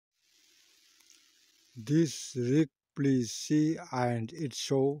This rig, please see, and it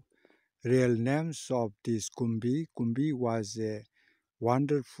show real names of this kumbi. Kumbi was a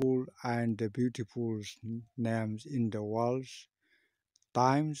wonderful and beautiful names in the world.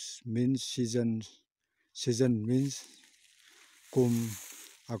 Times means season. Season means kum.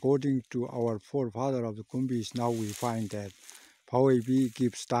 According to our forefather of the kumbis, now we find that phoubei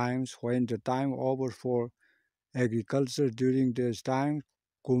gives times when the time over for agriculture during this time.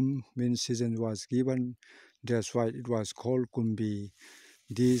 Kum means season was given. That's why it was called kumbi.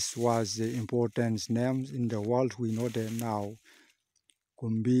 This was the important name in the world. We know that now.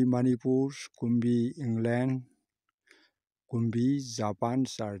 Kumbi Manipur, Kumbi England, Kumbi Japan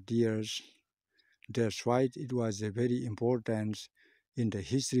are dears. That's why it was a very important in the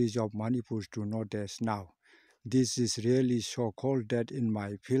histories of Manipur to know this now. This is really so called that in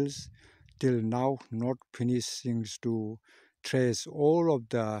my fields till now not finishing to trace all of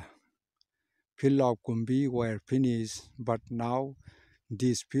the field of Kumbi were finished, but now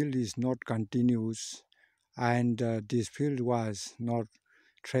this field is not continuous, and this field was not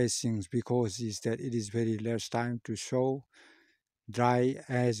tracing because is that it is very less time to show dry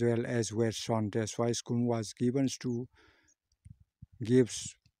as well as wet sun. That's why school was given to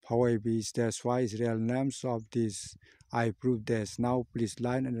gives phoubei. That's why real names of this I prove this. Now please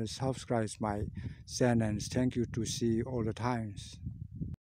like and subscribe my channel. Thank you to see all the times.